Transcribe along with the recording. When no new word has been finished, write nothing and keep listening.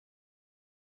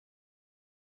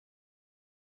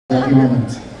that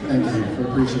moment. Thank you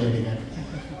for appreciating it.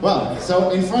 Well,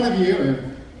 so in front of you,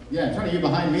 in front of you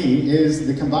behind me is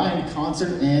the combined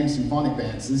concert and symphonic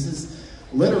bands. This is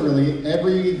literally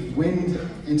every wind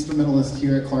instrumentalist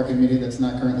here at Clark and Media that's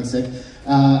not currently sick,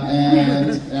 and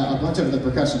a bunch of the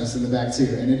percussionists in the back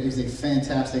too. And it is a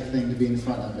fantastic thing to be in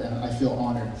front of, and I feel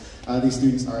honored. These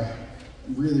students are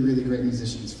really, really great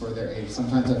musicians for their age.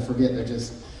 Sometimes I forget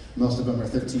most of them are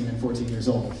 13 and 14 years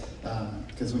old.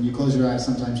 Because when you close your eyes,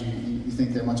 sometimes you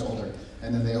think they're much older,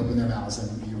 and then they open their mouths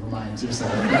and you remind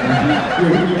yourself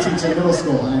you teach at middle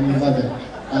school and you love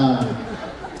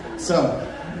it. So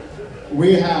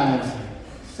we have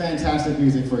fantastic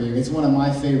music for you. It's one of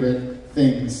my favorite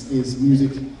things is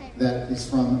music that is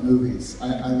from movies.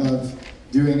 I love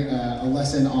doing a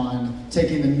lesson on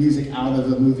taking the music out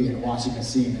of a movie and watching a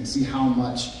scene and see how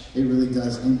much it really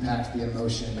does impact the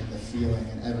emotion and the feeling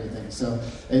and everything. So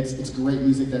it's great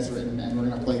music that's written, and we're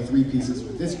going to play 3 pieces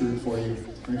with this group for you.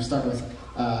 We're going to start with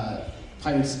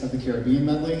Pirates of the Caribbean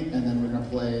medley, and then we're going to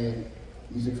play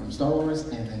music from Star Wars,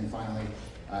 and then finally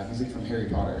music from Harry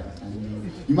Potter.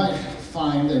 And you might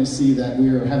find and see that we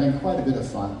are having quite a bit of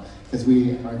fun because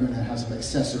we are going to have some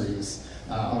accessories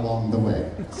along the way.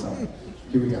 So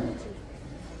here we go.